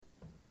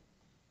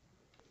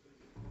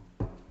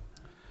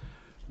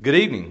Good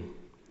evening.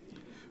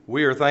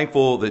 We are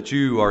thankful that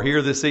you are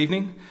here this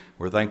evening.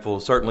 We're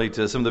thankful certainly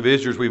to some of the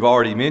visitors we've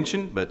already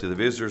mentioned, but to the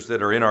visitors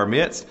that are in our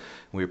midst.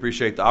 We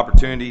appreciate the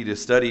opportunity to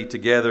study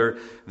together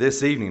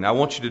this evening. I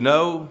want you to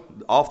know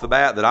off the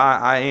bat that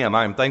I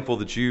am thankful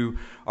that you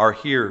are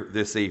here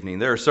this evening.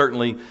 There are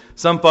certainly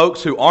some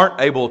folks who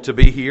aren't able to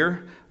be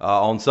here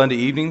on Sunday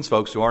evenings,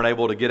 folks who aren't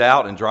able to get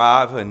out and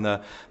drive in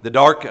the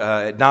dark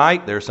at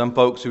night. There are some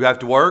folks who have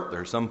to work.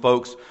 There are some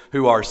folks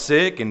who are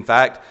sick. In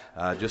fact,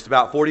 just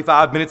about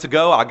 45 minutes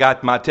ago, I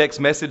got my text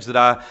message that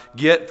I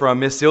get from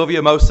Miss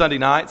Sylvia most Sunday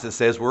nights that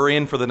says, we're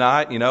in for the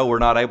night. You know, we're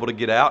not able to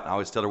get out. I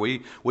always tell her,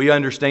 we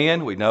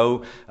understand. We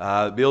know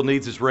Bill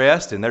needs his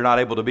rest, and they're not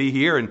able to be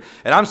here. And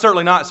I'm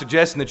certainly not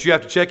suggesting that you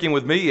have to check in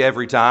with me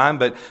every time,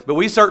 but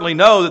we certainly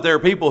know that there are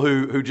people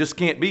who just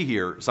can't be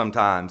here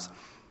sometimes.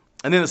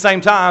 And then at the same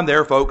time, there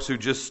are folks who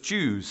just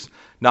choose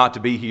not to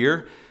be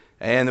here.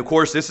 And of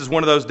course, this is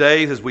one of those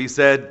days, as we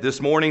said this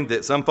morning,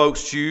 that some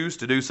folks choose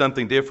to do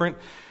something different.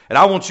 And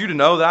I want you to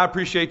know that I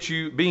appreciate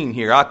you being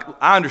here.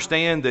 I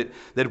understand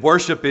that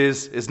worship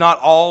is not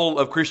all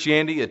of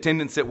Christianity,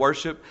 attendance at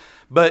worship.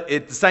 But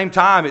at the same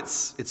time,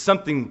 it's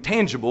something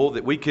tangible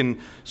that we can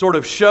sort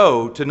of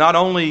show to not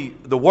only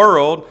the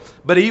world,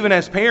 but even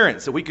as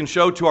parents, that we can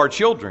show to our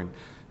children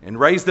and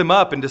raise them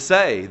up and to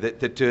say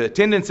that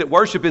attendance at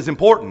worship is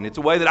important. It's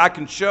a way that I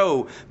can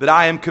show that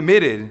I am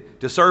committed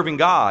to serving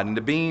God and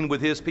to being with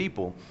His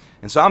people.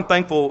 And so I'm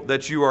thankful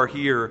that you are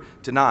here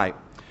tonight.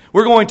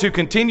 We're going to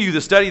continue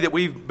the study that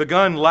we've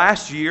begun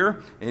last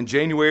year in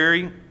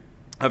January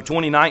of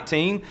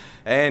 2019,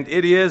 and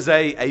it is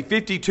a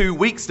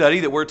 52-week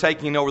study that we're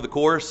taking over the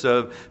course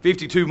of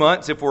 52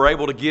 months if we're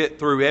able to get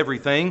through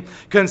everything,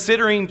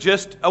 considering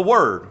just a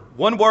word,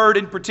 one word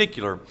in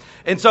particular.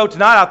 And so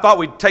tonight I thought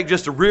we'd take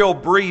just a real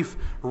brief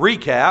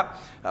recap.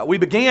 We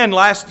began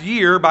last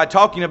year by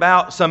talking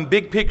about some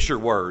big picture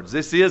words.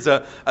 This is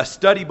a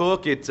study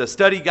book. It's a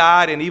study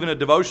guide and even a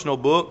devotional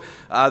book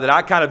that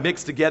I kind of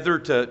mixed together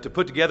to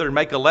put together and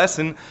make a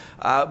lesson.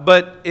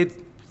 But it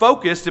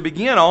focused to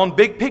begin on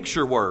big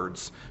picture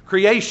words: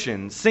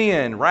 creation,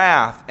 sin,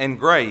 wrath, and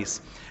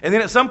grace. And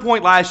then at some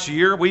point last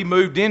year, we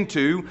moved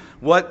into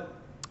what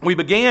we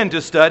began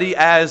to study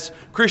as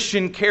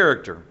Christian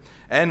character.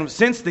 And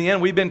since then,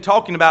 we've been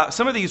talking about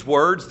some of these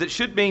words that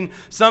should mean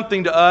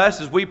something to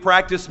us as we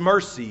practice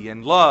mercy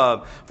and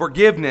love,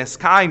 forgiveness,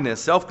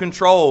 kindness,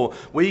 self-control.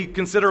 We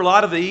consider a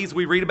lot of these,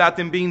 we read about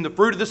them being the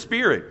fruit of the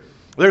Spirit.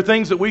 They're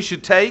things that we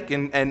should take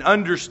and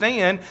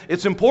understand.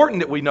 It's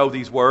important that we know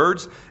these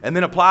words and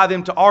then apply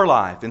them to our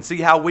life and see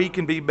how we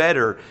can be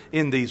better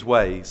in these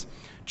ways.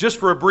 Just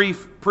for a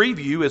brief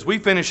preview, as we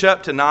finish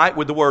up tonight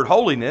with the word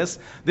holiness,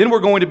 then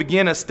we're going to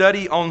begin a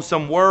study on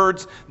some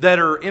words that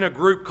are in a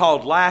group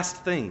called last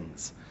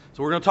things.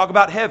 So we're going to talk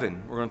about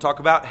heaven, we're going to talk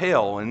about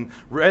hell and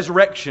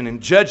resurrection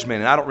and judgment.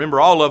 And I don't remember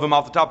all of them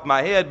off the top of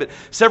my head, but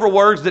several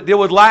words that deal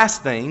with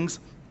last things.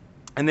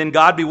 And then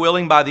God be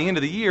willing, by the end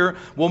of the year,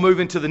 we'll move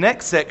into the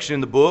next section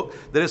in the book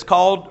that is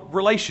called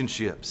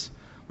relationships.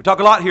 We talk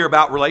a lot here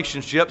about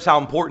relationships, how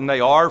important they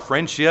are,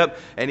 friendship,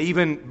 and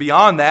even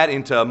beyond that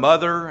into a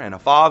mother and a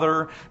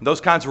father, and those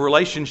kinds of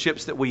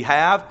relationships that we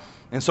have.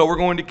 And so we're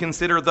going to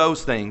consider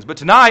those things. But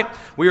tonight,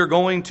 we are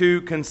going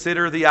to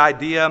consider the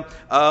idea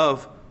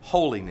of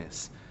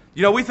holiness.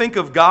 You know, we think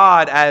of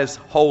God as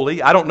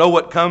holy. I don't know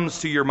what comes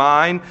to your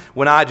mind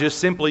when I just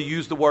simply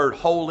use the word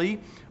holy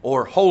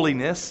or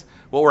holiness.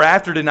 What we're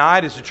after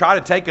tonight is to try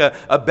to take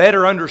a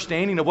better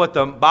understanding of what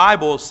the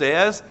Bible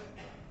says.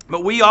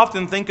 But we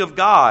often think of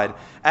God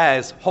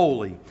as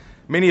holy.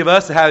 Many of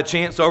us have had a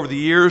chance over the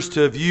years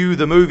to view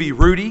the movie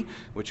Rudy,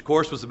 which of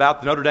course was about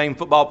the Notre Dame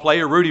football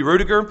player Rudy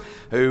Ruettiger,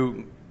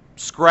 who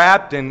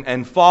scrapped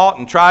and fought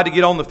and tried to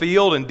get on the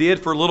field and did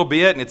for a little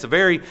bit. And it's a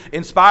very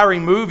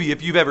inspiring movie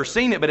if you've ever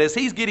seen it. But as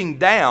he's getting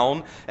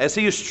down, as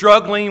he is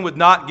struggling with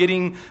not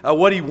getting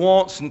what he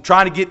wants and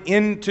trying to get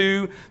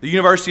into the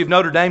University of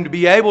Notre Dame to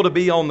be able to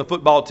be on the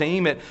football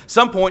team, at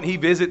some point he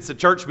visits a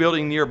church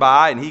building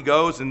nearby, and he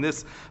goes, and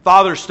this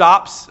Father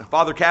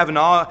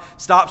Kavanaugh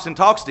stops and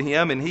talks to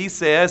him, and he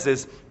says,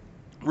 as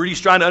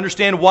Rudy's trying to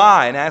understand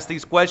why and ask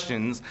these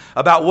questions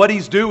about what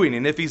he's doing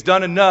and if he's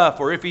done enough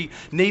or if he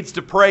needs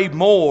to pray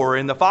more.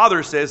 And the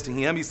father says to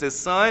him, he says,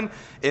 "Son,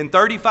 in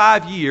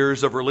 35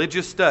 years of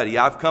religious study,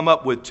 I've come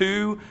up with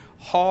two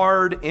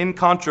hard,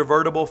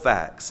 incontrovertible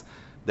facts.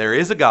 There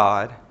is a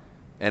God,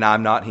 and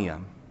I'm not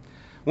Him."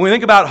 When we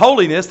think about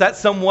holiness, that's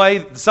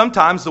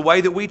sometimes the way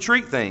that we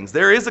treat things.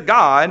 There is a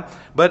God,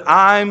 but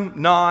I'm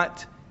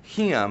not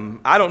Him.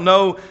 I don't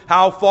know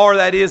how far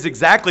that is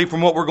exactly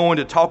from what we're going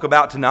to talk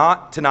about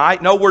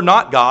tonight. No, we're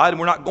not God, and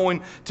we're not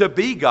going to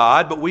be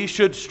God, but we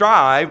should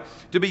strive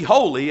to be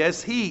holy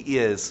as He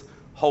is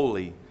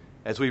holy,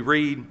 as we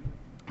read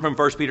from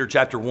 1 Peter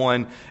chapter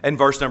 1 and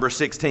verse number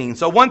 16.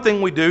 So one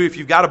thing we do, if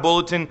you've got a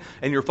bulletin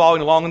and you're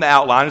following along in the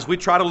outline, is we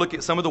try to look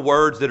at some of the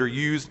words that are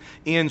used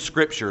in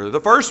Scripture. The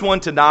first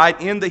one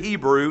tonight in the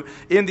Hebrew,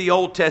 in the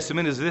Old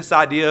Testament, is this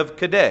idea of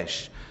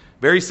Kadesh.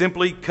 Very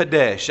simply,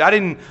 Kadesh. I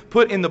didn't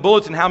put in the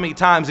bulletin how many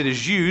times it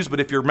is used, but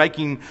if you're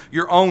making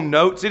your own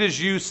notes, it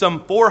is used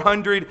some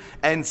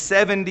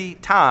 470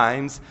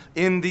 times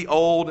in the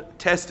Old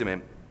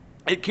Testament.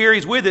 It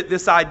carries with it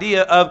this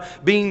idea of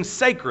being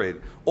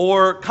sacred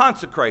or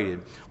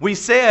consecrated. We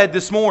said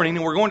this morning,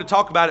 and we're going to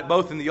talk about it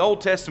both in the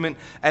Old Testament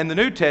and the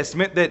New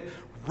Testament, that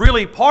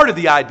really part of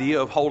the idea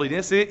of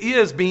holiness, it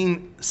is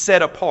being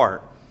set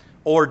apart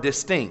or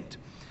distinct.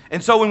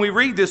 And so when we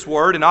read this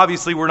word, and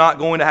obviously we're not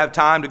going to have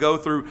time to go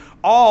through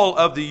all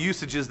of the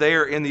usages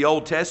there in the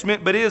Old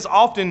Testament, but it is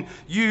often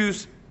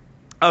used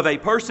of a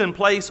person,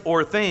 place,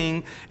 or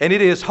thing, and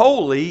it is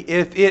holy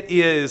if it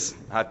is,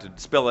 I have to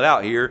spell it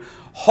out here,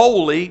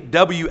 holy,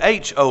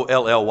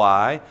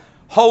 W-H-O-L-L-Y,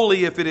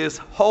 holy if it is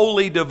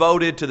wholly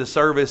devoted to the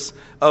service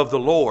of the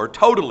Lord,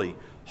 totally,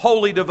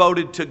 wholly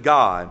devoted to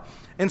God.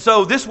 And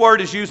so this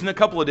word is used in a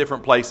couple of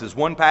different places.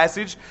 One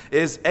passage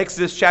is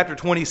Exodus chapter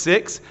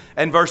 26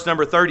 and verse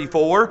number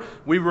 34.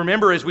 We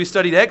remember as we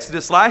studied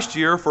Exodus last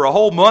year for a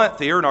whole month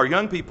here, and our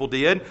young people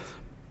did,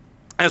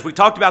 as we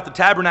talked about the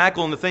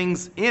tabernacle and the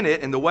things in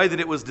it and the way that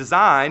it was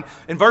designed,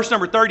 in verse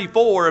number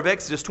 34 of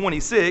Exodus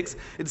 26,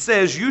 it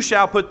says, "You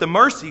shall put the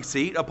mercy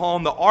seat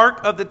upon the ark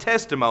of the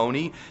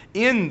testimony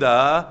in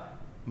the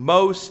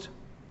most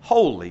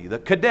holy," the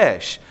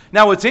Kadesh.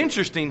 Now what's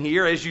interesting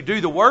here, as you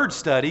do the word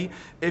study,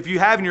 if you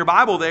have in your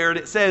Bible there and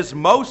it says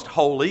most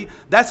holy,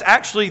 that's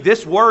actually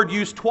this word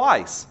used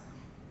twice.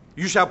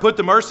 You shall put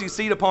the mercy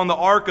seat upon the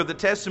ark of the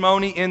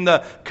testimony in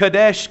the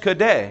Kadesh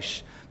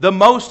Kadesh, the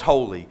most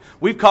holy.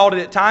 We've called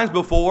it at times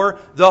before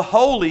the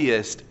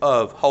holiest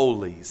of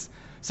holies.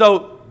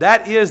 So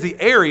that is the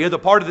area, the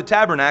part of the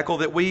tabernacle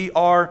that we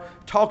are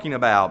talking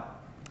about.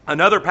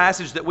 Another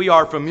passage that we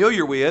are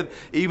familiar with,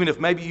 even if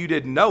maybe you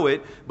didn't know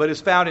it, but is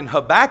found in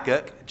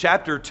Habakkuk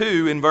chapter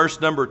 2 in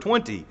verse number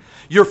 20.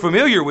 You're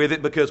familiar with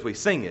it because we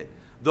sing it.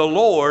 The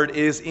Lord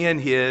is in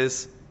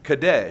His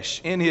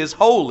Kadesh, in His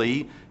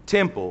holy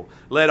temple.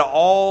 Let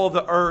all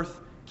the earth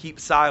keep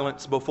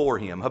silence before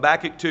Him.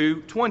 Habakkuk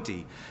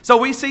 2:20. So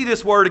we see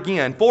this word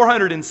again.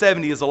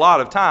 470 is a lot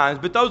of times,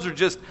 but those are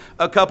just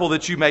a couple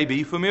that you may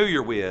be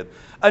familiar with.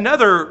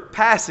 Another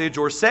passage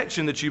or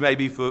section that you may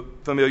be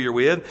familiar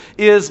with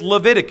is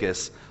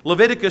Leviticus.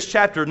 Leviticus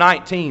chapter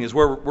 19 is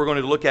where we're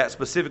going to look at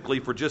specifically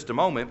for just a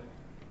moment.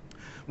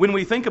 When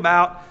we think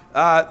about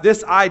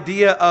this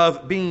idea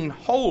of being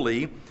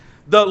holy,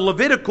 the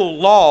Levitical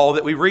law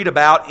that we read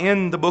about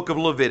in the book of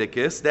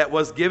Leviticus that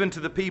was given to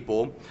the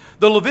people,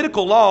 the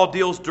Levitical law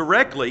deals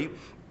directly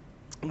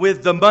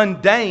with the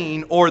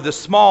mundane or the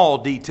small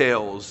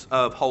details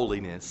of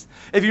holiness.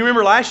 If you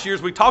remember last year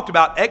as we talked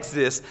about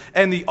Exodus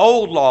and the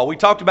old law, we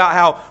talked about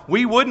how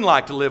we wouldn't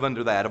like to live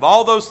under that. Of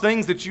all those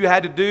things that you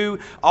had to do,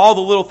 all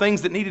the little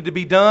things that needed to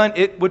be done,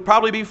 it would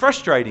probably be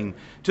frustrating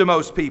to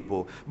most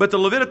people. But the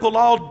Levitical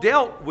law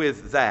dealt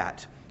with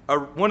that.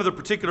 One of the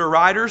particular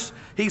writers,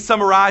 he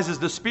summarizes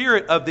the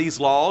spirit of these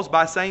laws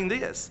by saying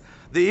this: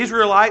 the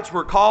Israelites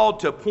were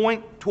called to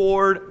point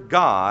toward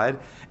God,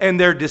 and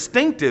their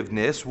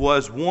distinctiveness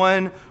was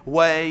one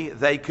way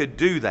they could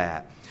do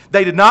that.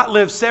 They did not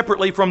live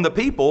separately from the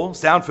people.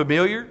 Sound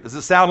familiar? Does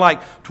it sound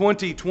like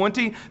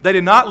 2020? They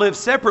did not live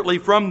separately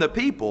from the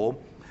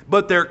people,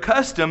 but their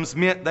customs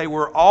meant they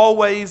were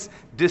always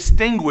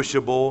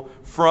distinguishable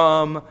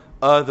from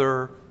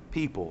other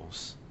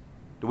peoples.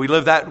 Do we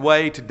live that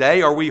way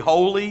today? Are we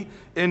holy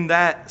in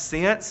that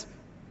sense?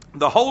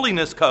 The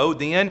holiness code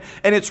then,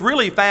 and it's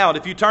really found,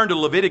 if you turn to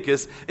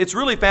Leviticus, it's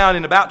really found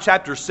in about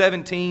chapter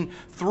 17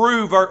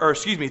 through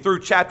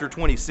chapter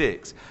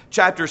 26.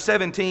 Chapter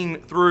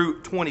 17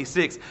 through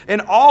 26.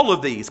 And all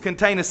of these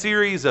contain a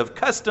series of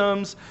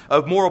customs,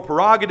 of moral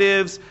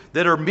prerogatives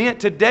that are meant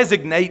to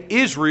designate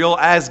Israel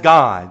as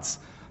God's.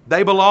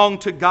 They belong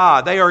to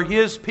God. They are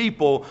His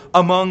people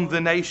among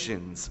the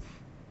nations.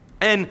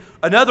 And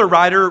another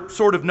writer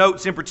sort of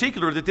notes in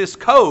particular that this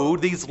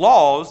code, these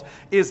laws,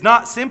 is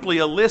not simply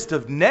a list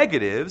of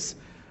negatives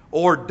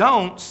or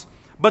don'ts,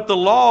 but the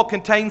law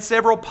contains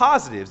several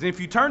positives. And if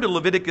you turn to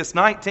Leviticus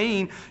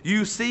 19,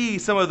 you see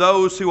some of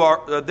those who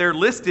are, they're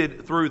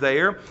listed through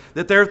there,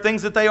 that there are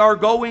things that they are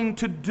going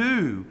to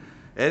do.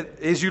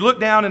 As you look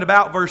down in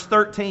about verse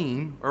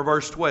 13 or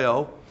verse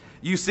 12,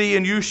 you see,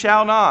 and you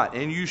shall not,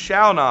 and you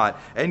shall not,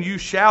 and you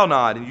shall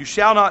not, and you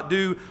shall not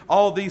do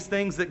all these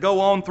things that go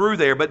on through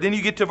there. But then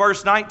you get to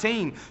verse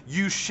 19,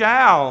 you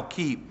shall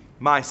keep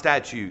my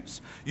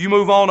statutes. You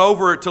move on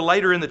over to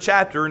later in the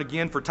chapter, and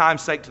again, for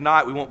time's sake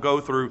tonight, we won't go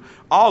through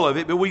all of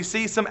it, but we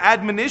see some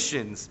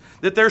admonitions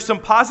that there's some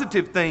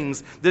positive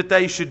things that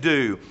they should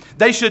do.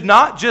 They should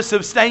not just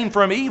abstain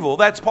from evil,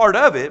 that's part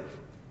of it,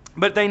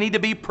 but they need to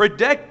be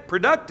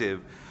productive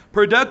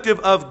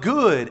of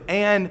good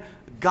and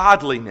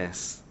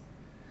godliness.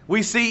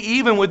 We see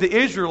even with the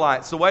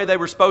Israelites, the way they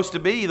were supposed to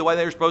be, the way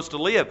they were supposed to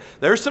live.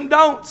 There's some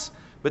don'ts,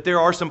 but there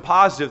are some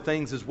positive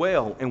things as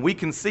well. And we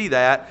can see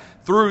that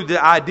through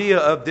the idea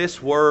of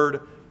this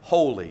word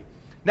holy.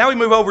 Now we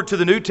move over to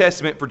the New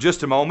Testament for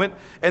just a moment.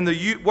 And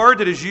the word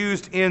that is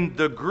used in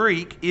the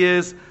Greek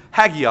is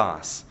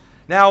hagios.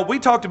 Now, we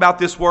talked about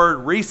this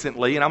word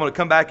recently, and I'm going to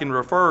come back and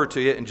refer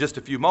to it in just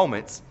a few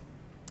moments.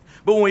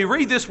 But when we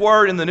read this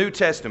word in the New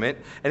Testament,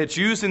 and it's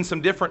used in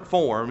some different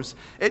forms,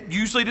 it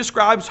usually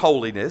describes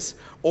holiness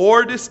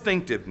or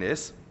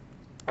distinctiveness.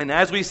 And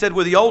as we said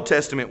with the Old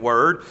Testament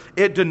word,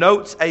 it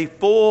denotes a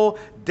full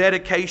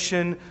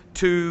dedication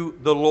to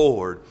the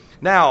Lord.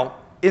 Now,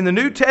 in the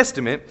New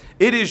Testament,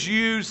 it is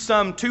used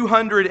some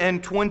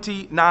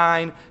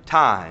 229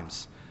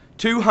 times.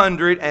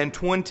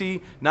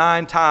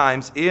 229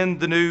 times in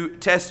the New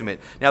Testament.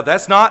 Now,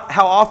 that's not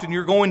how often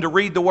you're going to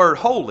read the word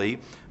holy,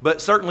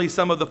 but certainly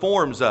some of the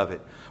forms of it.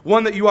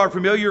 One that you are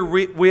familiar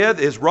with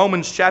is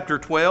Romans chapter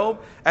 12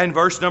 and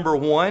verse number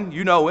 1.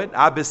 You know it.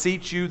 I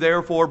beseech you,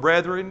 therefore,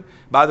 brethren,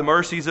 by the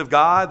mercies of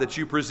God, that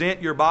you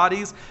present your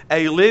bodies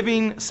a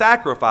living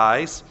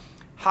sacrifice,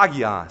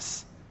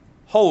 hagios,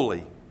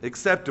 holy,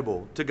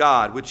 acceptable to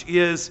God, which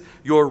is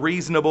your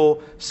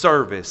reasonable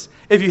service.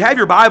 If you have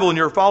your Bible and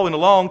you're following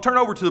along, turn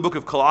over to the book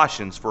of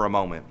Colossians for a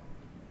moment.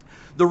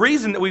 The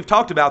reason that we've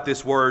talked about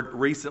this word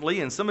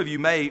recently, and some of you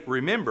may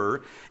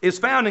remember, is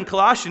found in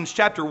Colossians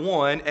chapter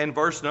 1 and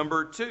verse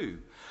number 2.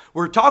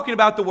 We're talking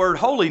about the word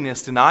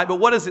holiness tonight,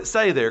 but what does it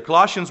say there?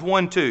 Colossians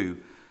 1:2,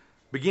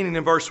 beginning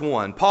in verse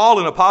 1. Paul,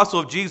 an apostle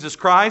of Jesus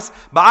Christ,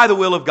 by the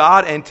will of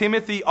God, and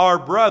Timothy, our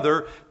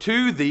brother,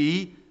 to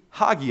the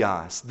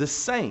hagios, the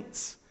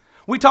saints.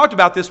 We talked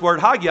about this word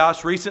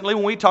hagios recently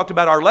when we talked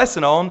about our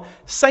lesson on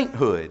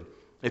sainthood.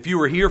 If you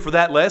were here for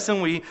that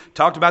lesson, we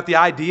talked about the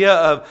idea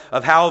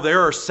of how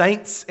there are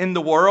saints in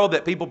the world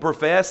that people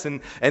profess,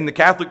 and the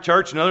Catholic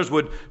Church and others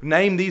would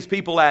name these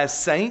people as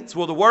saints.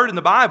 Well, the word in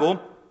the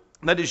Bible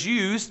that is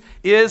used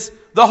is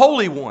the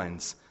holy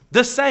ones,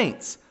 the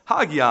saints,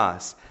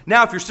 hagios.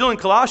 Now, if you're still in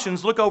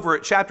Colossians, look over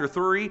at chapter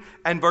 3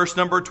 and verse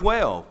number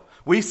 12.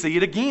 We see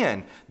it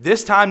again,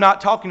 this time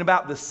not talking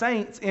about the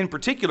saints in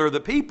particular,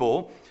 the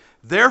people.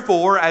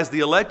 Therefore, as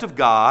the elect of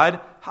God,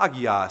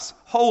 hagios,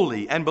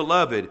 holy and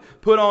beloved,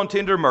 put on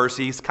tender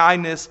mercies,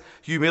 kindness,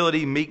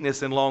 humility,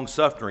 meekness, and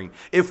long-suffering.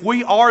 If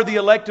we are the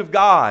elect of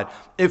God,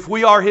 if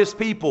we are His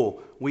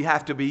people, we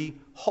have to be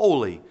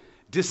holy,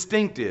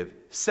 distinctive,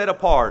 set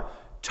apart,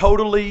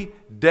 totally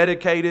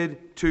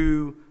dedicated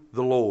to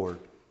the Lord.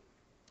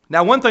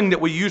 Now, one thing that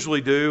we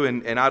usually do,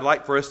 and I'd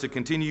like for us to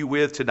continue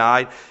with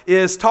tonight,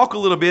 is talk a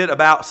little bit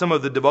about some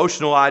of the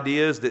devotional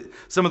ideas that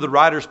some of the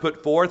writers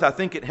put forth. I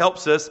think it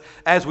helps us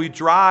as we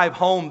drive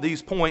home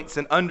these points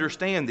and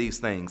understand these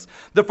things.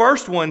 The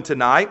first one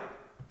tonight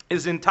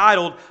is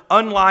entitled,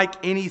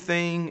 Unlike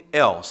Anything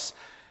Else.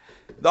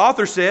 The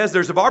author says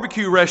there's a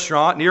barbecue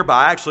restaurant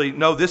nearby. I actually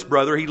know this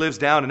brother. He lives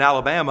down in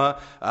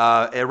Alabama,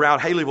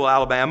 around Haleyville,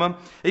 Alabama.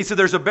 He said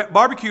there's a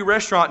barbecue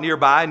restaurant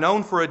nearby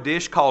known for a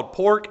dish called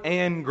pork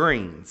and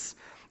greens.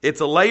 It's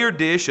a layered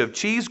dish of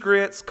cheese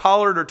grits,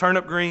 collard or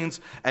turnip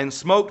greens, and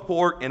smoked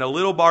pork in a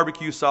little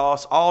barbecue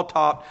sauce, all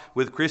topped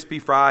with crispy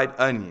fried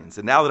onions.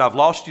 And now that I've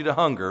lost you to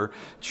hunger,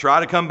 try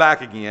to come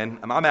back again.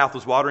 My mouth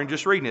was watering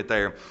just reading it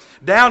there.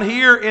 Down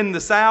here in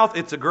the South,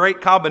 it's a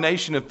great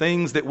combination of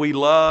things that we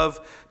love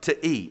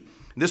to eat.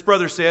 This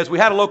brother says, we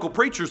had a local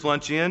preacher's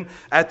lunch-in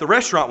at the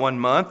restaurant one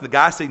month. The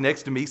guy sitting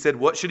next to me said,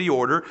 what should he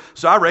order?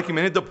 So I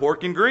recommended the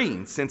pork and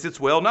greens, since it's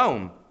well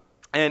known.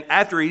 And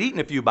after he'd eaten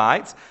a few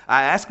bites,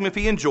 I asked him if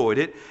he enjoyed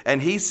it, and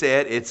he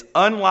said, it's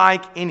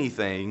unlike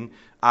anything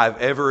I've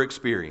ever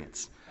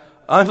experienced.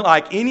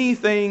 Unlike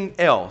anything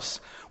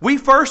else. We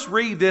first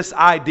read this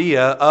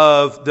idea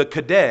of the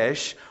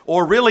Kadesh,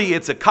 or really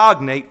it's a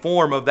cognate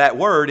form of that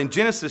word, in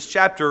Genesis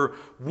chapter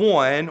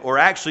 1, or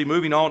actually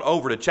moving on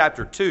over to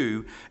chapter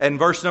 2, and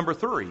verse number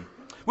 3.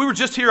 We were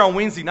just here on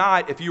Wednesday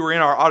night, if you were in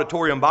our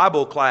auditorium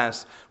Bible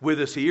class with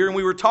us here, and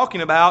we were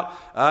talking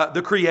about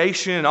the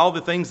creation and all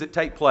the things that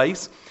take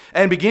place.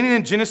 And beginning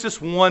in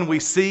Genesis 1, we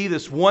see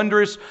this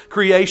wondrous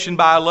creation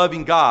by a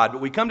loving God.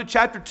 But we come to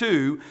chapter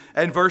 2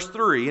 and verse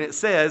 3, and it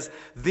says,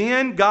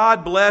 Then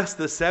God blessed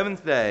the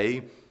seventh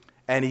day,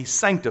 and He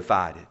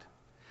sanctified it.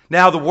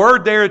 Now, the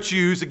word there it's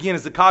used, again,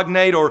 is the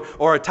cognate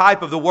or a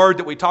type of the word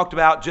that we talked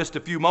about just a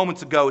few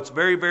moments ago. It's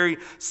very, very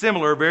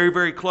similar, very,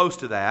 very close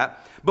to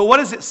that. But what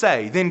does it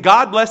say? Then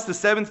God blessed the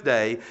seventh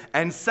day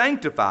and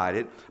sanctified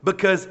it,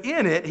 because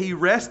in it He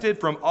rested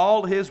from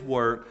all His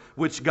work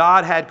which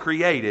God had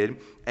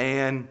created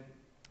and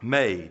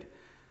made.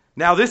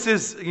 Now, this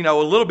is, a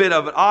little bit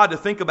of an odd to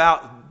think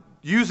about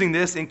using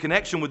this in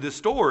connection with this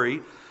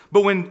story.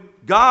 But when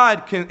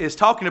God is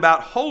talking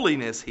about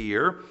holiness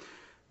here,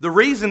 the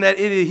reason that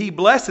He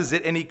blesses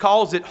it and He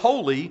calls it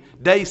holy,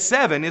 day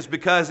 7, is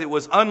because it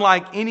was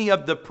unlike any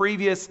of the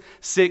previous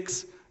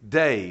 6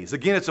 days.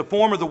 Again, it's a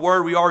form of the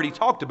word we already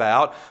talked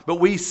about, but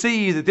we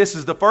see that this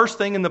is the first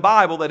thing in the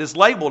Bible that is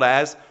labeled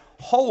as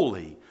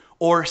holy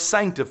or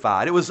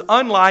sanctified. It was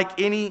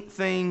unlike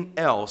anything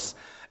else.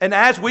 And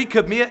as we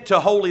commit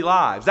to holy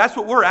lives, that's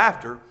what we're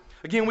after.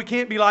 Again, we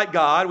can't be like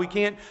God. We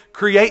can't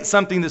create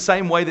something the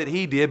same way that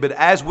He did. But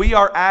as we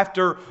are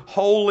after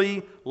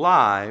holy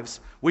lives,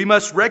 we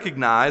must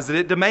recognize that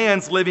it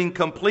demands living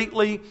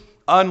completely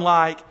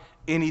unlike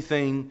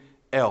anything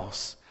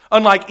else.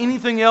 Unlike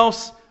anything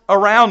else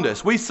around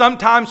us. We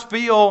sometimes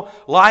feel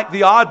like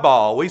the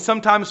oddball. We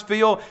sometimes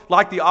feel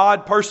like the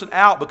odd person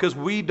out because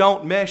we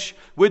don't mesh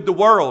with the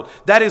world.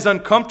 That is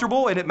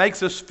uncomfortable and it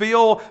makes us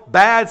feel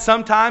bad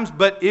sometimes,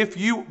 but if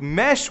you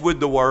mesh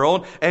with the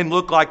world and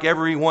look like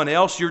everyone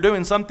else, you're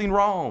doing something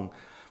wrong.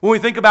 When we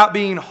think about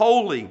being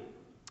holy,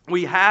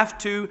 we have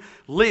to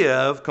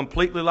live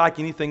completely like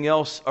anything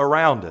else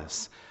around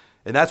us.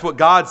 And that's what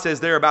God says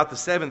there about the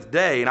seventh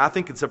day. And I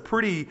think it's a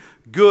pretty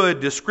good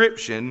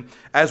description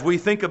as we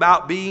think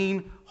about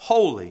being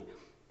holy.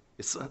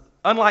 It's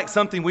unlike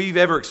something we've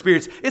ever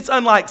experienced. It's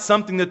unlike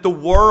something that the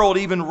world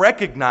even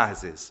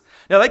recognizes.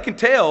 Now, they can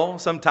tell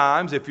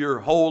sometimes if you're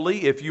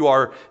holy, if you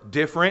are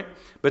different,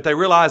 but they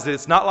realize that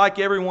it's not like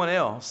everyone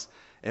else.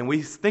 And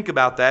we think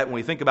about that when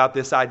we think about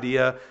this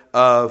idea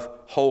of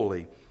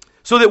holy.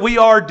 So that we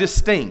are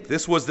distinct.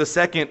 This was the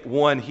second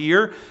one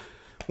here.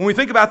 When we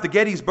think about the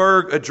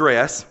Gettysburg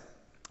Address,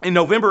 in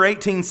November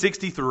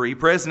 1863,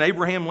 President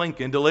Abraham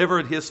Lincoln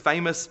delivered his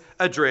famous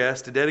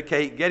address to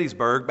dedicate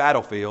Gettysburg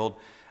Battlefield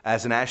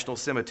as a national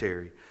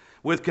cemetery.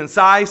 With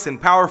concise and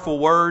powerful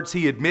words,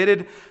 he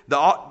admitted the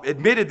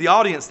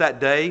audience that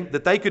day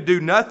that they could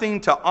do nothing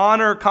to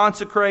honor,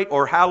 consecrate,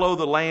 or hallow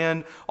the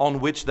land on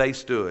which they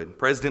stood.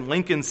 President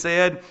Lincoln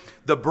said,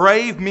 "The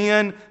brave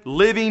men,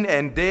 living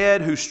and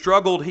dead, who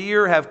struggled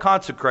here have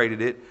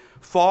consecrated it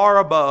far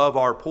above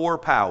our poor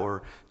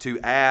power to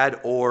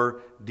add or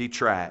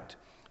detract."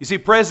 You see,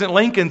 President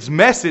Lincoln's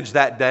message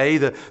that day,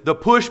 the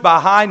push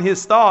behind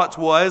his thoughts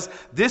was,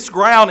 this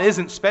ground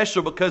isn't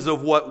special because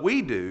of what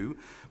we do,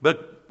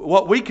 but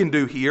what we can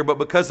do here, but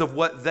because of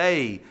what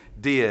they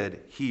did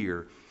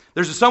here.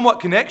 There's a somewhat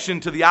connection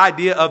to the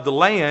idea of the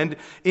land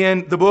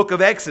in the book of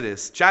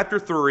Exodus, chapter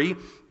 3,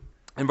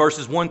 and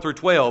verses 1 through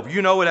 12.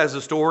 You know it as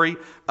a story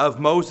of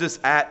Moses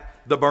at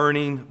the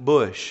burning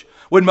bush.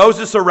 When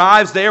Moses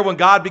arrives there, when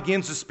God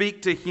begins to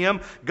speak to him,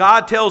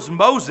 God tells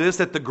Moses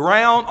that the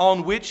ground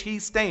on which he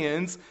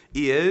stands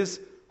is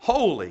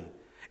holy.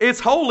 It's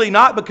holy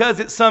not because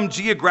it's some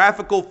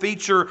geographical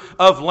feature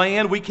of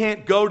land. We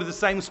can't go to the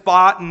same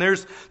spot and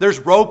there's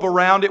rope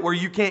around it where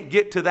you can't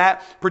get to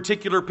that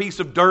particular piece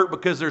of dirt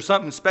because there's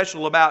something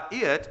special about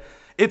it.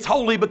 It's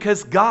holy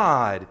because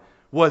God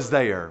was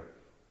there.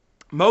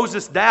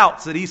 Moses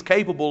doubts that he's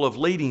capable of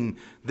leading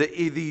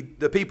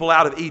the people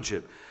out of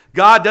Egypt.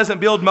 God doesn't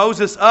build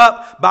Moses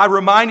up by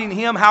reminding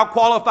him how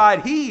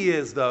qualified he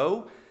is,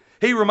 though.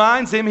 He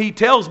reminds him, he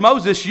tells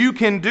Moses, you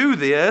can do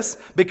this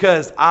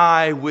because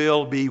I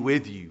will be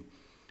with you.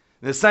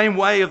 In the same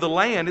way of the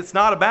land, it's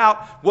not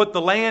about what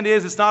the land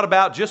is. It's not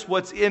about just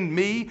what's in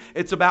me.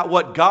 It's about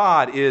what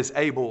God is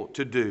able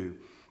to do.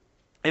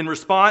 In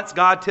response,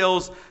 God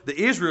tells the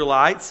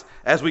Israelites,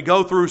 as we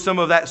go through some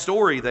of that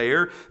story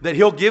there, that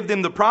He'll give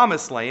them the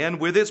promised land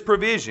with its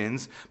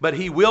provisions, but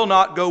He will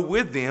not go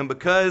with them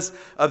because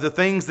of the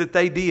things that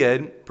they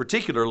did,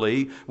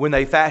 particularly when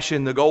they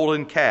fashioned the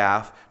golden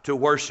calf to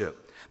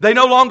worship. They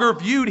no longer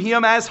viewed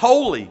Him as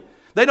holy.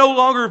 They no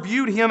longer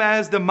viewed Him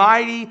as the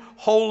mighty,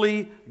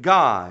 holy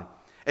God.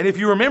 And if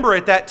you remember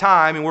at that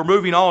time, and we're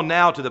moving on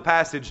now to the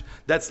passage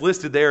that's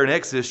listed there in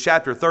Exodus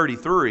chapter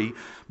 33,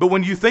 but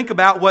when you think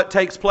about what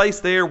takes place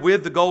there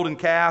with the golden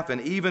calf,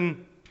 and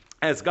even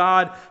as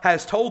God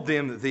has told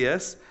them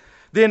this,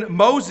 then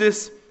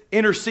Moses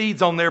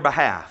intercedes on their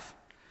behalf.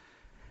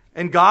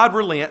 And God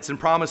relents and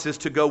promises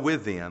to go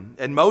with them.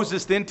 And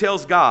Moses then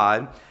tells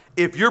God,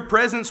 if your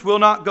presence will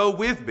not go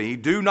with me,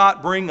 do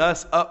not bring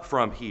us up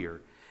from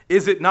here.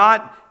 Is it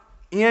not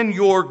in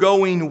your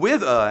going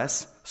with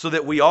us so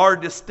that we are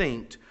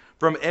distinct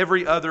from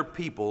every other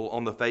people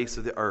on the face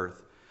of the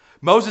earth?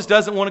 Moses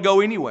doesn't want to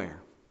go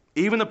anywhere,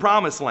 even the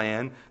promised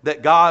land,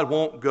 that God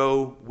won't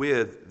go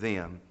with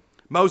them.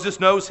 Moses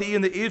knows he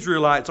and the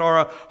Israelites are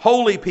a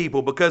holy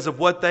people because of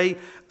what they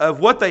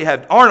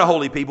have, aren't a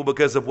holy people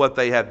because of what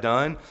they have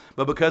done,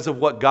 but because of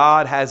what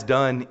God has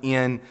done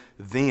in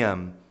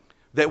them.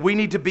 That we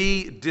need to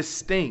be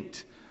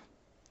distinct.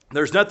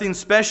 There's nothing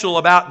special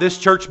about this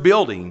church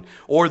building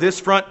or this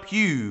front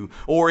pew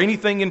or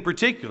anything in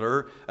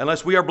particular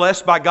unless we are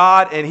blessed by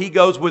God and He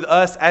goes with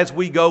us as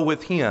we go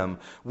with Him.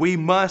 We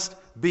must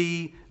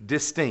be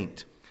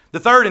distinct. The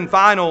third and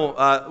final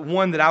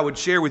one that I would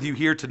share with you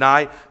here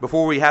tonight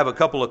before we have a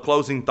couple of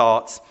closing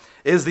thoughts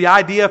is the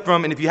idea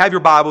from, and if you have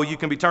your Bible, you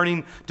can be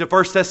turning to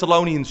 1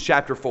 Thessalonians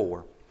chapter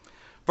 4.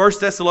 1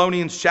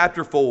 Thessalonians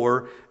chapter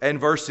 4 and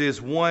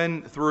verses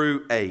 1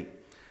 through 8.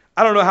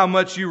 I don't know how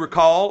much you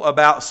recall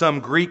about some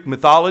Greek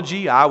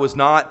mythology. I was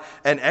not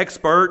an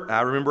expert.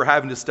 I remember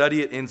having to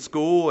study it in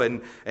school,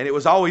 and it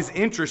was always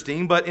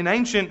interesting. But in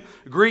ancient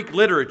Greek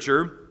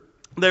literature,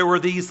 there were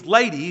these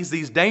ladies,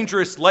 these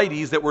dangerous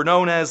ladies that were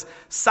known as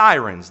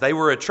sirens. They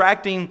were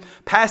attracting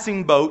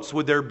passing boats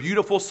with their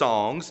beautiful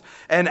songs.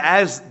 And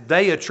as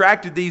they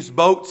attracted these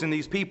boats and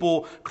these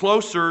people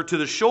closer to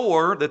the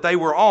shore that they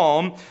were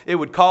on, it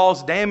would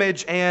cause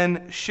damage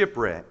and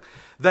shipwreck.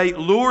 They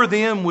lure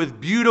them with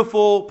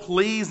beautiful,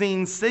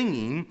 pleasing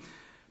singing,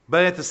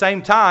 but at the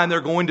same time, they're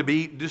going to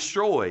be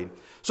destroyed.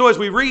 So as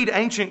we read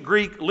ancient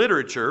Greek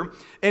literature,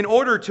 in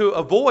order to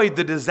avoid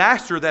the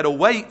disaster that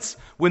awaits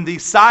when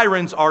these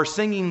sirens are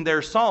singing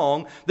their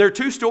song, there are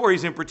two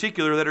stories in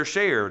particular that are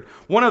shared.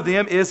 One of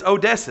them is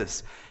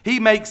Odysseus. He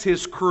makes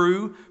his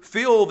crew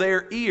fill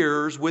their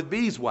ears with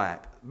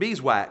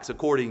beeswax,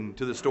 according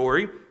to the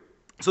story,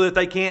 so that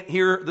they can't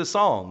hear the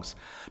songs.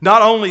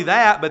 Not only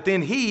that, but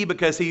then he,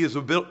 because he is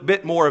a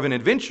bit more of an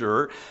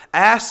adventurer,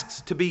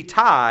 asks to be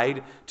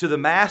tied to the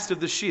mast of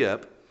the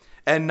ship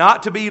and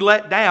not to be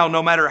let down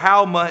no matter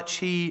how much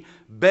he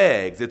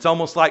begs. It's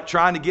almost like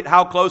trying to get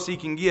how close he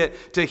can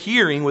get to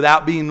hearing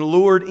without being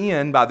lured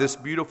in by this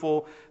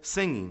beautiful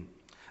singing.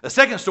 A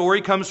second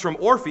story comes from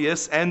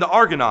Orpheus and the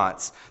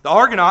Argonauts. The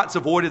Argonauts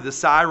avoided the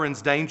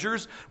sirens'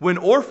 dangers when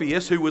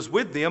Orpheus, who was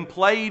with them,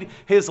 played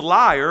his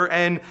lyre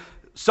and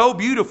so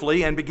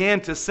beautifully and began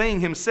to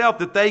sing himself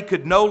that they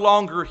could no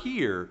longer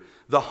hear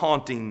the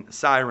haunting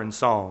siren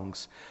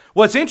songs.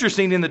 What's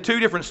interesting in the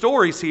two different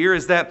stories here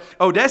is that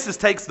Odysseus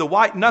takes the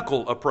white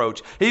knuckle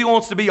approach. He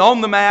wants to be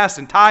on the mast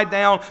and tied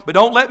down, but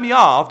don't let me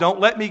off, don't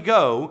let me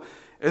go.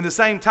 At the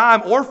same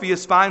time,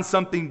 Orpheus finds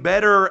something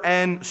better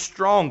and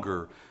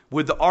stronger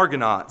with the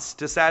Argonauts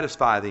to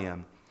satisfy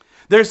them.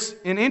 There's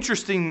an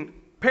interesting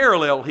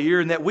parallel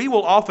here in that we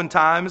will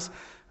oftentimes,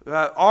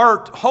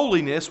 our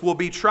holiness will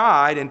be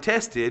tried and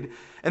tested,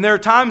 and there are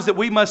times that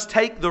we must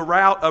take the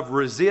route of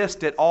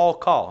resist at all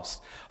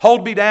costs.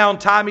 Hold me down,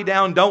 tie me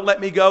down, don't let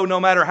me go no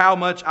matter how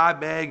much I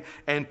beg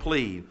and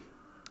plead.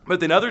 But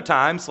then other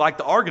times, like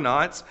the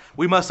Argonauts,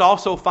 we must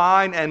also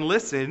find and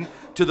listen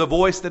to the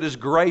voice that is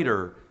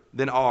greater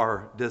than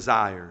our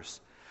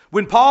desires.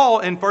 When Paul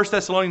in 1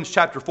 Thessalonians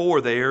chapter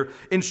 4 there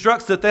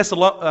instructs the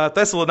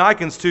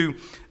Thessalonians to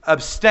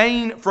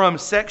abstain from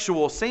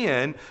sexual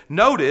sin,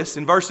 notice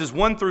in verses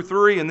 1 through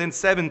 3 and then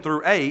 7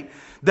 through 8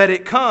 that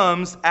it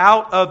comes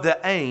out of the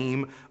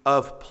aim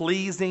of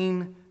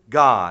pleasing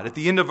God. At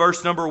the end of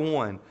verse number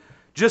 1,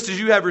 just as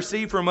you have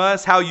received from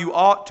us how you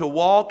ought to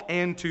walk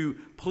and to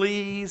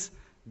please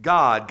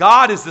God.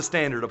 God is the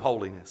standard of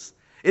holiness.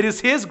 It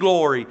is His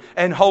glory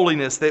and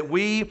holiness that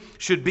we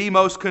should be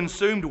most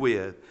consumed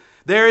with.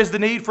 There is the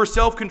need for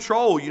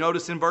self-control, you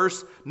notice in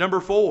verse number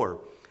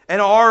 4.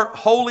 And our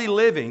holy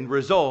living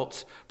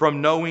results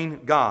from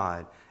knowing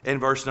God in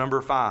verse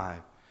number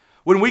 5.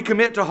 When we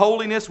commit to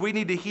holiness, we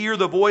need to hear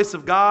the voice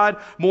of God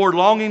more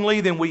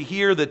longingly than we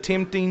hear the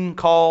tempting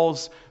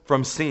calls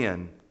from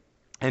sin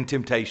and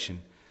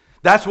temptation.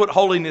 That's what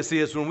holiness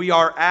is when we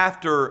are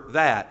after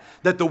that.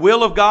 That the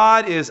will of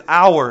God is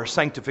our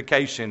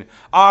sanctification,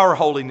 our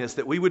holiness,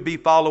 that we would be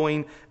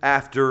following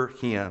after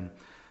Him.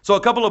 So a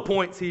couple of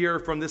points here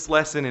from this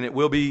lesson, and it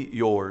will be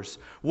yours.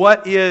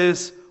 What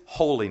is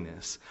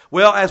holiness?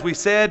 Well, as we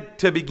said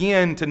to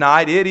begin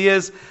tonight, it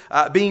is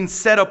being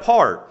set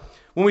apart.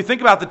 When we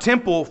think about the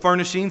temple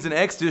furnishings in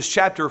Exodus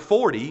chapter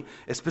 40,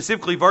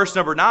 specifically verse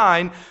number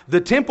 9, the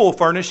temple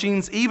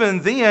furnishings even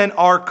then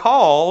are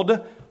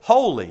called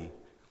holy.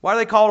 Why are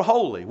they called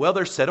holy? Well,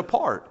 they're set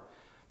apart.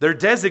 They're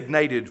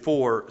designated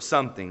for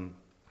something.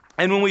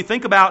 And when we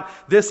think about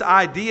this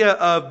idea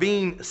of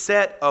being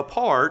set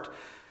apart,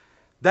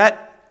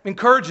 that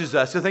encourages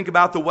us to think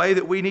about the way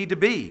that we need to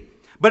be.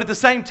 But at the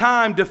same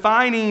time,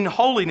 defining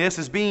holiness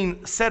as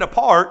being set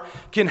apart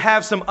can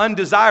have some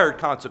undesired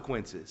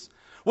consequences.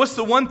 What's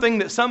the one thing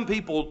that some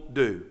people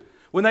do?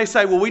 When they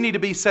say, well, we need to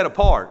be set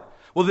apart.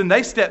 Well, then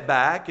they step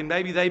back and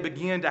maybe they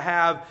begin to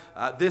have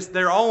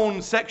their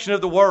own section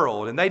of the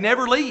world. And they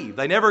never leave.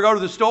 They never go to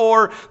the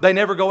store. They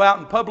never go out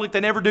in public. They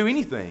never do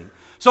anything.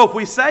 So if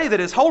we say that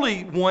as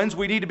holy ones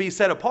we need to be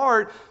set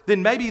apart,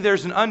 then maybe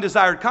there's an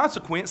undesired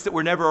consequence that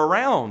we're never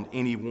around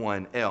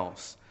anyone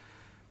else.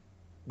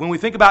 When we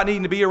think about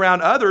needing to be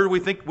around others,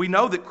 we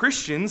know that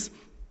Christians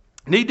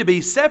need to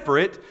be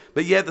separate,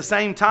 but yet at the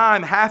same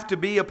time have to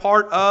be a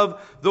part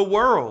of the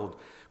world.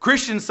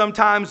 Christians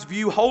sometimes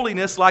view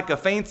holiness like a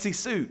fancy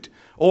suit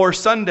or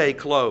Sunday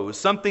clothes,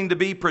 something to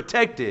be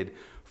protected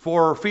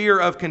for fear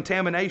of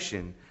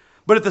contamination.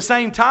 But at the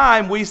same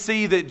time, we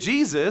see that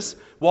Jesus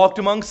walked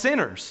among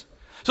sinners.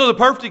 So the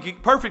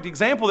perfect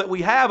example that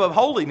we have of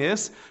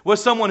holiness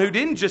was someone who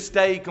didn't just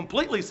stay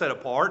completely set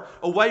apart,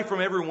 away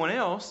from everyone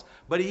else,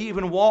 but he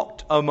even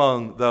walked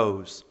among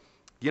those.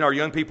 You know, our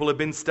young people have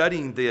been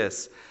studying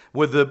this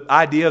with the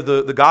idea of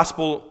the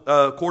gospel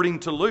according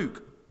to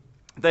Luke,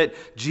 that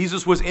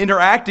Jesus was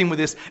interacting with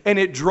this, and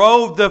it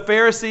drove the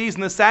Pharisees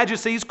and the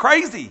Sadducees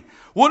crazy.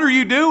 What are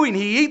you doing?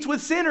 He eats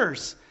with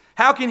sinners.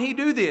 How can he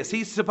do this?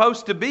 He's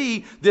supposed to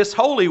be this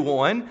holy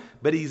one,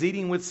 but he's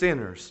eating with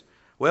sinners.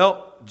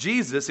 Well,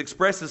 Jesus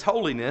expresses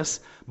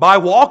holiness by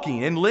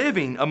walking and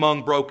living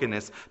among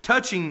brokenness,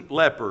 touching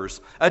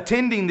lepers,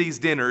 attending these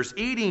dinners,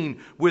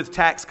 eating with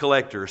tax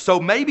collectors. So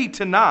maybe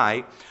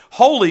tonight,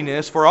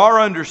 holiness, for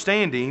our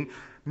understanding,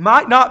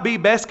 might not be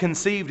best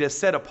conceived as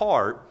set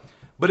apart.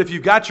 But if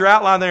you've got your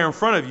outline there in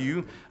front of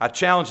you, I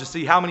challenge to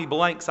see how many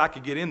blanks I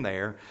could get in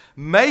there.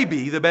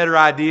 Maybe the better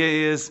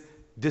idea is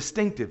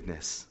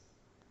distinctiveness.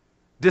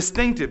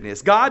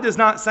 Distinctiveness. God does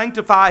not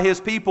sanctify His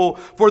people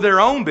for their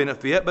own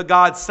benefit, but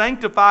God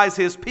sanctifies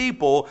His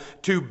people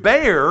to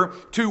bear,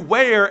 to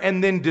wear,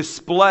 and then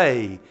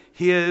display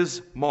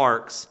His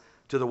marks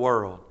to the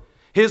world.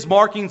 His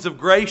markings of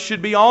grace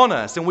should be on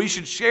us, and we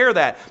should share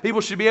that.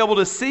 People should be able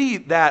to see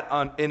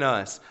that in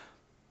us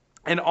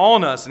and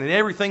on us and in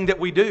everything that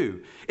we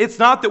do. It's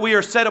not that we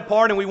are set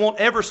apart and we won't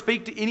ever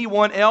speak to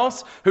anyone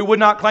else who would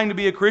not claim to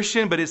be a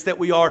Christian, but it's that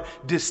we are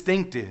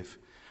distinctive.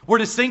 We're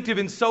distinctive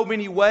in so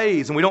many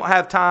ways, and we don't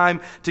have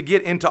time to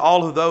get into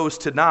all of those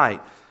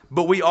tonight.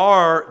 But we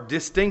are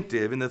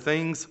distinctive in the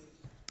things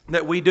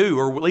that we do,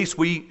 or at least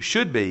we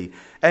should be.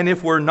 And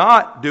if we're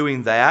not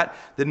doing that,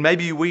 then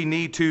maybe we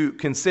need to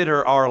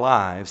consider our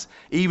lives,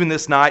 even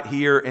this night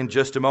here in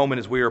just a moment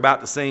as we are about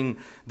to sing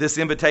this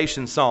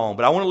invitation song.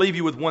 But I want to leave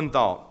you with one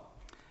thought.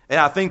 And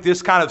I think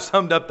this kind of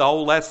summed up the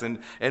whole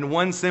lesson in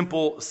one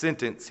simple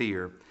sentence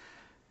here.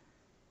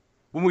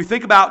 When we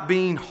think about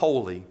being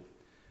holy,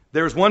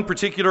 there's one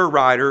particular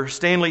writer,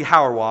 Stanley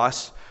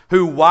Hauerwas,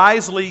 who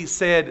wisely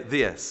said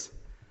this: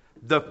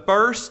 the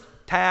first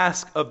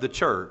task of the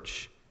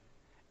church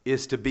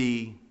is to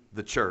be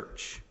the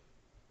church.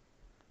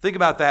 Think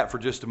about that for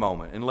just a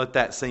moment and let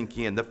that sink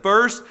in. The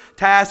first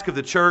task of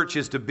the church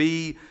is to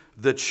be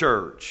the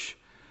church.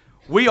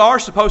 We are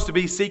supposed to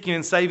be seeking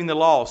and saving the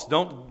lost.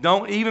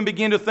 Don't even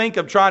begin to think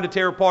of trying to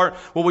tear apart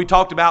what we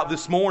talked about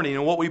this morning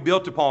and what we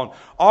built upon.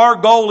 Our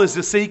goal is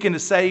to seek and to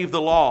save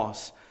the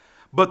lost.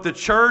 But the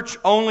church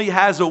only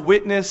has a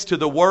witness to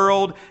the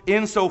world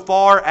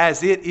insofar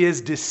as it is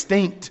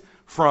distinct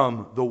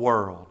from the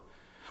world.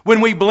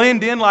 When we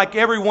blend in like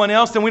everyone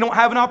else, then we don't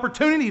have an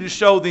opportunity to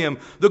show them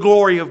the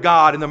glory of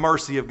God and the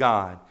mercy of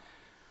God.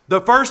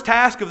 The first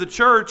task of the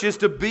church is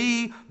to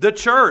be the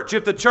church.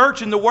 If the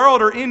church and the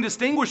world are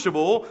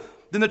indistinguishable,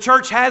 then the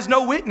church has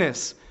no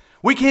witness.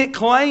 We can't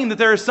claim that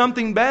there is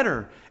something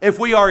better if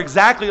we are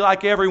exactly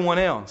like everyone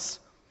else.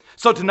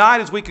 So tonight,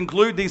 as we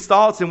conclude these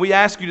thoughts and we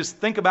ask you to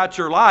think about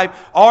your life,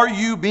 are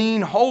you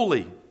being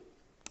holy,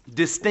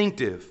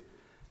 distinctive,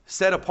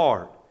 set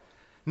apart?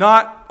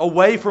 Not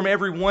away from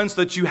everyone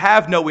so that you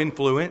have no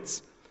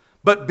influence,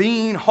 but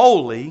being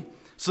holy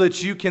so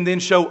that you can then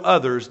show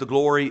others the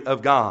glory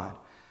of God.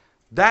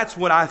 That's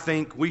what I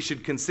think we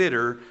should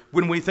consider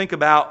when we think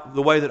about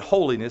the way that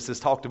holiness is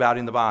talked about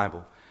in the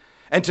Bible.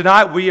 And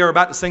tonight we are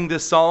about to sing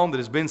this song that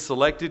has been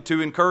selected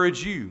to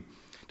encourage you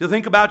to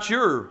think about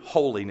your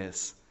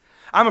holiness.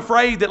 I'm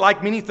afraid that,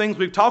 like many things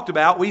we've talked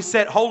about, we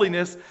set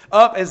holiness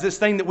up as this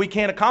thing that we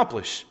can't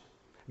accomplish.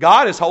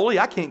 God is holy.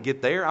 I can't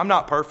get there. I'm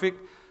not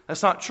perfect.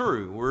 That's not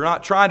true. We're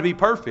not trying to be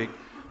perfect.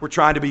 We're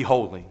trying to be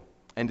holy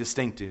and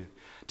distinctive.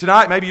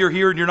 Tonight, maybe you're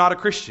here and you're not a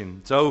Christian,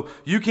 so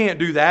you can't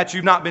do that.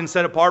 You've not been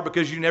set apart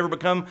because you've never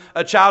become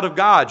a child of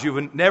God.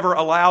 You've never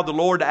allowed the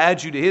Lord to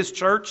add you to His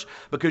church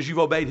because you've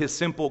obeyed His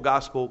simple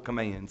gospel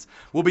commands.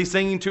 We'll be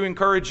singing to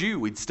encourage you.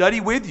 We'd study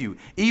with you,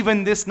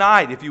 even this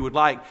night, if you would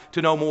like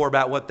to know more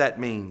about what that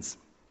means.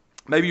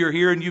 Maybe you're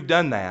here and you've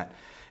done that.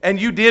 And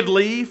you did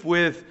leave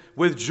with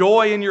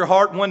joy in your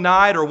heart one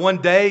night or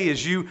one day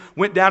as you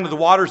went down to the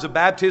waters of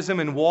baptism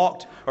and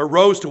walked or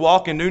rose to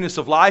walk in newness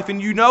of life. And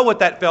you know what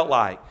that felt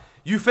like.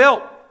 You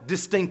felt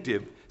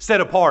distinctive,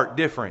 set apart,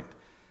 different.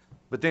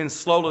 But then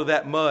slowly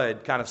that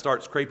mud kind of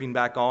starts creeping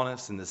back on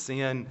us and the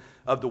sin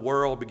of the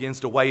world begins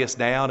to weigh us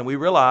down. And we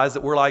realize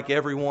that we're like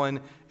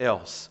everyone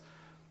else.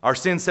 Our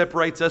sin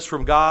separates us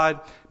from God.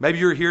 Maybe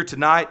you're here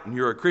tonight and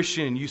you're a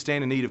Christian and you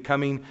stand in need of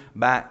coming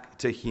back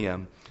to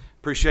Him.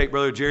 Appreciate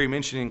Brother Jerry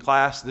mentioning in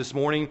class this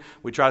morning.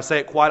 We try to say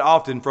it quite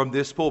often from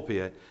this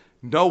pulpit.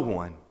 No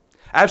one,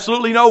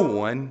 absolutely no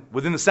one,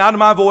 within the sound of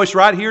my voice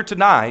right here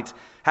tonight,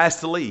 has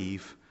to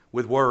leave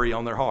with worry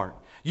on their heart.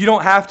 You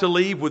don't have to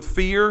leave with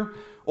fear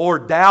or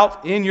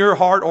doubt in your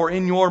heart or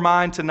in your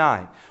mind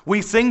tonight.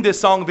 We sing this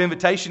song of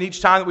invitation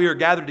each time that we are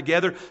gathered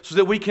together so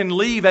that we can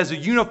leave as a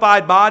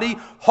unified body,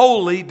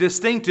 holy,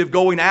 distinctive,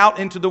 going out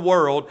into the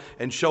world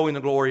and showing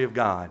the glory of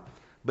God.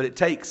 But it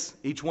takes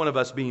each one of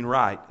us being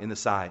right in the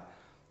sight.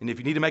 And if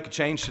you need to make a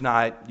change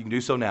tonight, you can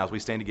do so now as we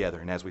stand together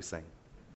and as we sing.